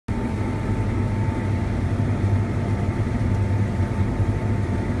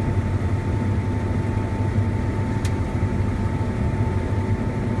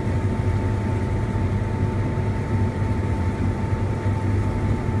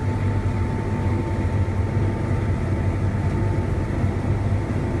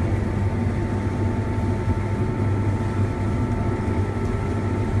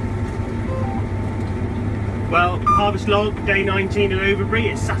harvest log, day 19 in Overbury.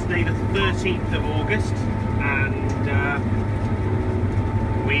 It's Saturday the 13th of August, and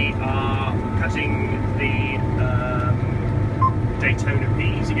we are cutting the Daytona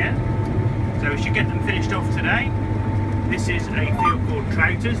peas again. So we should get them finished off today. This is a field called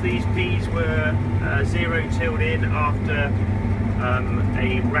Trouters. These peas were zero tilled in after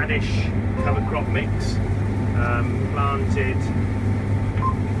a radish cover crop mix, planted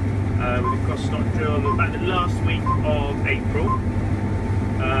with a cross stock drill about the last week of April,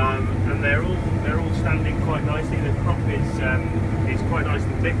 and they're all standing quite nicely. The crop is quite nice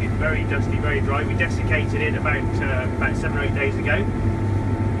and thick. It's very dusty, very dry. We desiccated it about 7 or 8 days ago,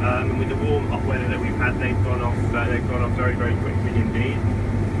 and with the warm, hot weather that we've had, they've gone off very, very quickly indeed.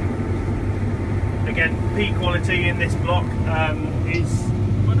 Again, pea quality in this block is,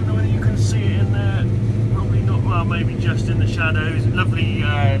 I don't know whether you can see it in there. Probably not. Well, maybe just in the shadows. Lovely,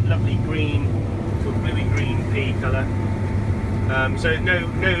 lovely green, sort of bluey green pea colour. So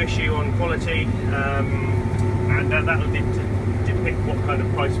no issue on quality, and that'll depict what kind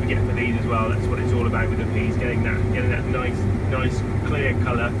of price we get for these as well. That's what it's all about with the peas, getting that nice clear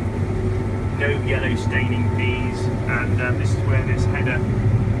colour, no yellow staining peas, and this is where this header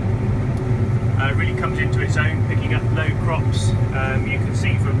really comes into its own, picking up low crops. You can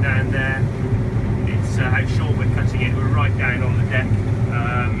see from down there, it's how short we're cutting it. We're right down on the deck,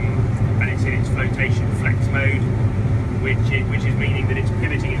 and it's in its flotation flex mode, which is meaning that it's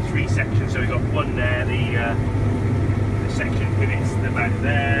pivoting in 3 sections. So we've got one there, the section pivots about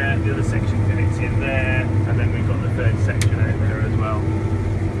there, the other section pivots in there, and then we've got the 3rd section out there as well.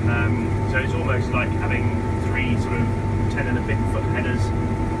 So it's almost like having 3 sort of 10 and a bit foot headers,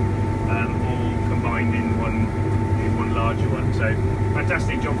 all combined in one larger one. So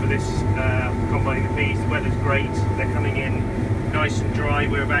fantastic job for this, combining the peas. The weather's great. They're coming in nice and dry.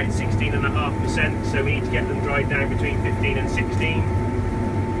 We're about 16.5%, so we need to get them dried down between 15 and 16,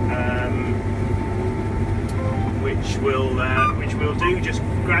 which we'll do just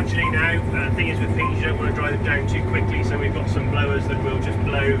gradually now. The thing is with peas, you don't want to dry them down too quickly, so we've got some blowers that will just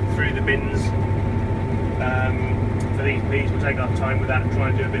blow through the bins. For these peas, we'll take our time with that and try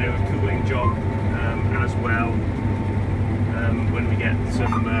and do a bit of a cooling job as well when we get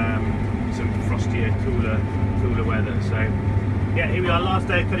some frostier, cooler weather. So yeah, here we are, last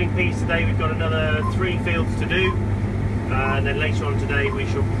day of cutting peas today. We've got another 3 fields to do, and then later on today we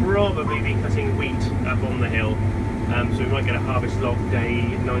shall probably be cutting wheat up on the hill. So we might get a harvest log day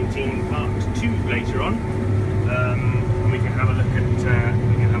 19 part 2 later on, and we can have a look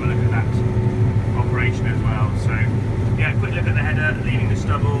at that operation as well. So yeah, quick look at the header, leaving the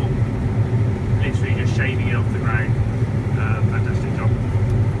stubble,